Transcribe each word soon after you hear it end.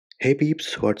Hey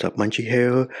peeps, what's up? Munchie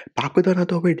here, back with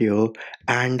another video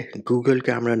and Google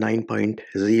Camera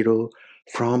 9.0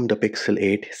 from the Pixel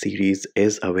 8 series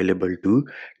is available to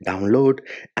download,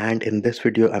 and in this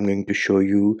video I'm going to show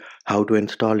you how to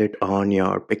install it on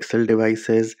your Pixel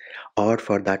devices, or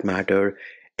for that matter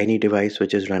any device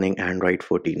which is running Android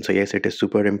 14. So yes, it is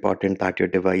super important that your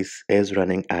device is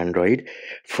running Android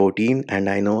 14, and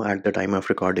I know at the time of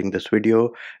recording this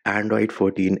video Android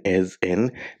 14 is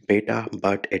in beta,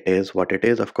 but it is what it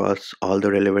is. Of course, all the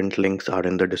relevant links are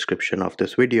in the description of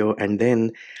this video, and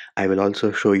then I will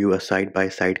also show you a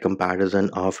side-by-side comparison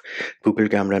of Google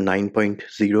Camera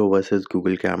 9.0 versus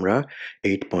Google Camera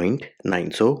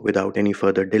 8.9. So without any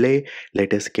further delay,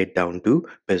 let us get down to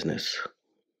business.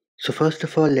 So first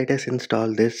of all, let us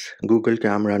install this Google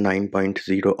Camera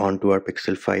 9.0 onto our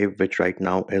Pixel 5, which right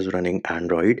now is running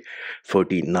Android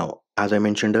 14. Now, as I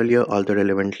mentioned earlier, all the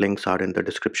relevant links are in the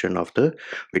description of the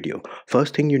video.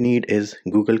 First thing you need is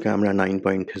Google Camera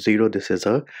 9.0. This is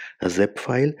a zip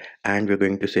file, and we're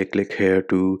going to say click here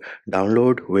to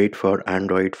download, wait for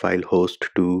Android file host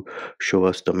to show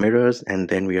us the mirrors, and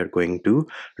then we are going to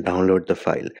download the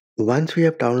file. Once we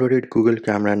have downloaded Google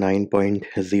Camera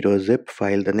 9.0 zip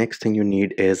file, the next thing you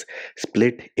need is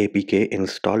Split APK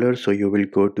installer. So you will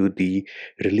go to the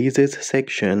releases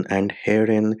section, and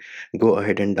herein go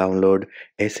ahead and download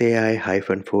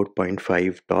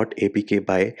sai-4.5.apk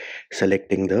by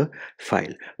selecting the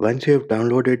file. Once you have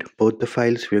downloaded both the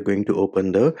files, we are going to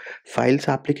open the files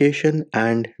application,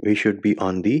 and we should be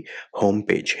on the home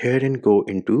page. Herein go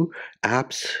into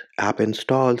apps, app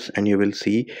installs, and you will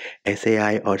see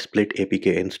SAI or Split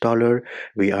APK installer.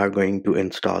 We are going to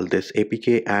install this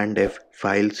APK, and if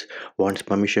Files wants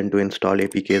permission to install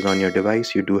APKs on your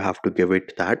device, you do have to give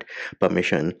it that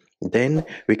permission. Then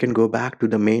we can go back to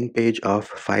the main page of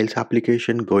Files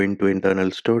application, go into internal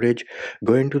storage,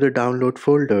 go into the download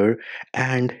folder,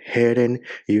 and herein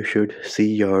you should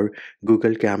see your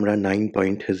Google Camera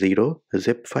 9.0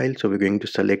 zip file. So we're going to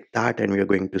select that, and we're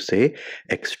going to say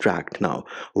extract. Now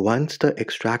once the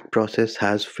extract process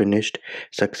has finished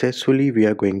successfully, we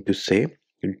are going to say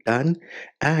done.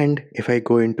 And if I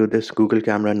go into this Google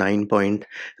Camera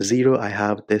 9.0, I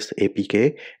have this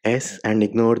APK S, and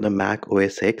ignore the Mac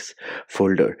OS X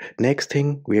folder. Next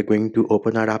thing, we are going to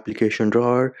open our application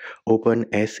drawer, open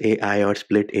SAI or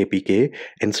Split APK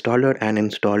installer, and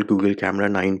install Google Camera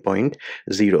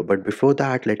 9.0. But before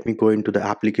that, let me go into the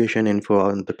application info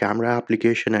on the camera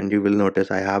application, and you will notice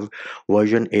I have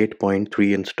version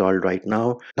 8.3 installed right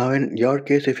now. Now in your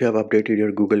case, if you have updated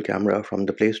your Google Camera from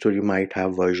the Play Store, you might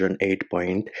have version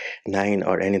 8.9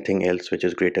 or anything else which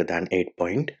is greater than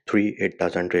 8.3. It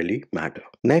doesn't really matter.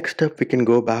 Next up, we can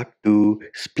go back to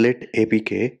Split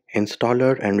APK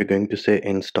installer, and we're going to say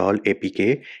install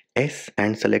APK S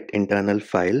and select internal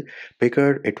file.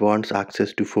 Picker it wants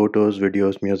access to photos,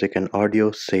 videos, music, and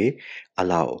audio. Say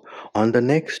allow. On the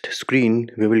next screen,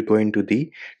 we will go into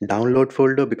the download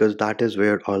folder, because that is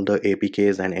where all the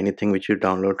APKs and anything which you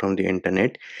download from the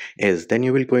internet is. Then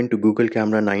you will go into Google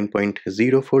Camera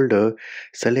 9.0 folder,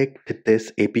 select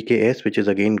this APKs, which is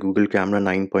again Google Camera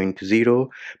 9.0.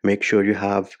 Make sure you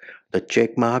have the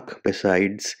check mark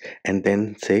besides, and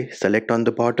then say select on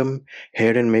the bottom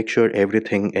here, and make sure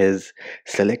everything is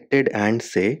selected, and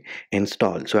say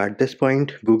install. So at this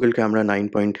point, Google Camera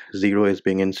 9.0 is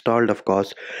being installed. Of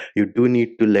course, you do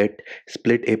need to let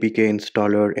Split APK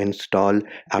installer install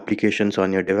applications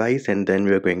on your device, and then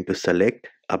we're going to select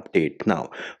update. Now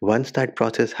once that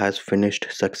process has finished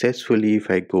successfully, if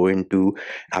I go into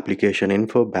application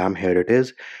info, bam, here it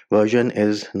is, version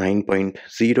is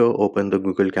 9.0. Open the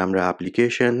Google Camera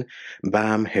application,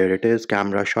 bam, here it is,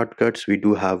 camera shortcuts. We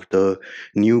do have the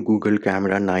new Google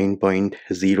Camera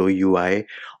 9.0 UI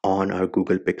on our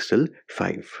Google Pixel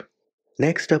 5.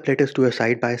 Next up, let us do a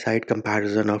side-by-side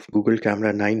comparison of Google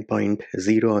Camera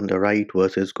 9.0 on the right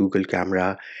versus Google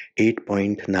Camera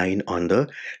 8.9 on the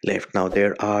left. Now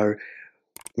there are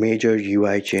major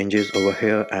UI changes over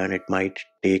here, and it might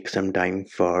take some time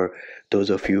for those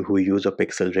of you who use a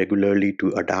Pixel regularly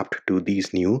to adapt to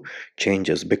these new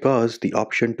changes, because the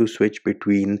option to switch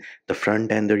between the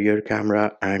front and the rear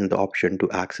camera and the option to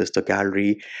access the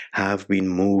gallery have been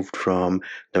moved from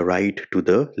the right to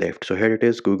the left. So here it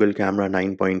is, Google Camera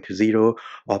 9.0,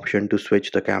 option to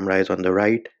switch the camera is on the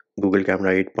right. Google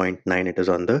Camera 8.9, it is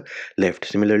on the left.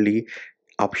 Similarly,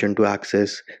 option to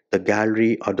access the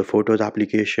gallery or the photos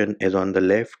application is on the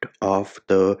left of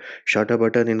the shutter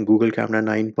button in Google Camera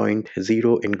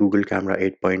 9.0. In Google Camera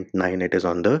 8.9 it is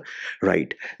on the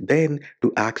right. Then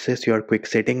to access your quick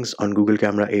settings on Google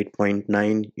Camera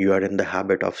 8.9, you are in the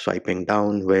habit of swiping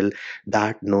down. Well,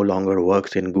 that no longer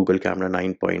works in Google Camera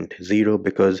 9.0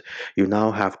 because you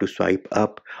now have to swipe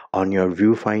up on your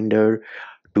viewfinder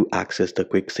to access the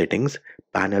quick settings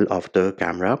panel of the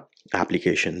camera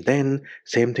application. Then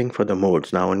same thing for the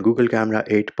modes. Now on Google Camera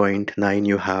 8.9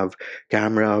 you have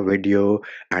camera, video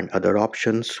and other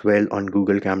options. Well, on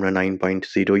Google Camera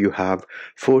 9.0 you have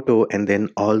photo, and then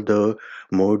all the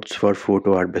modes for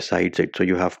photo are besides it. So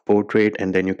you have portrait,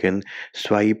 and then you can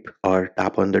swipe or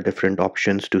tap on the different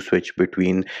options to switch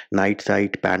between night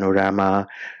sight, panorama.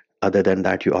 Other than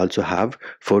that, you also have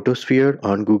photosphere.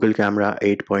 On Google Camera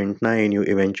 8.9 you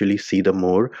eventually see the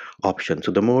more option.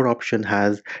 So the more option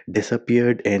has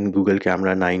disappeared in Google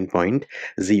Camera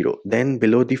 9.0. Then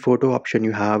below the photo option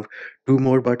you have two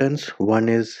more buttons. One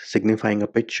is signifying a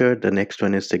picture, the next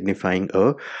one is signifying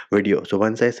a video. So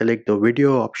once I select the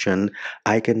video option,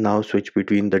 I can now switch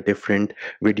between the different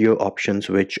video options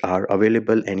which are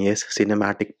available. And yes,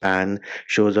 cinematic pan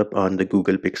shows up on the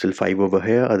Google Pixel 5 over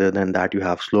here. Other than that, you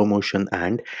have slow motion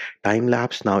and time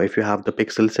lapse. Now if you have the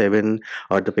Pixel 7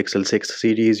 or the Pixel 6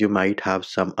 series, you might have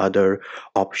some other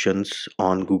options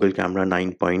on Google Camera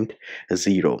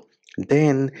 9.0.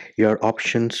 Then your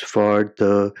options for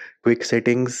the quick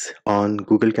settings on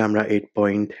Google Camera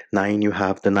 8.9, you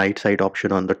have the night sight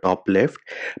option on the top left,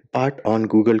 but on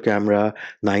Google Camera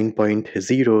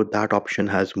 9.0 that option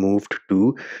has moved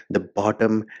to the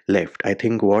bottom left. I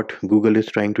think what Google is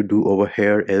trying to do over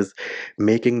here is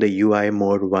making the UI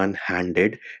more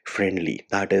one-handed friendly.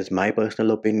 That is my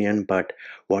personal opinion, but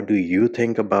what do you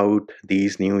think about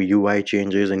these new UI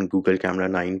changes in Google Camera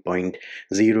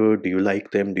 9.0? Do you like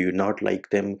them? Do you not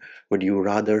like them? Would you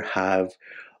rather have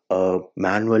a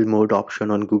manual mode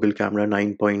option on Google Camera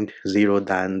 9.0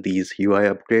 than these UI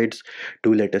upgrades?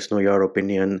 Do let us know your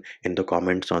opinion in the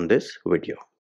comments on this video.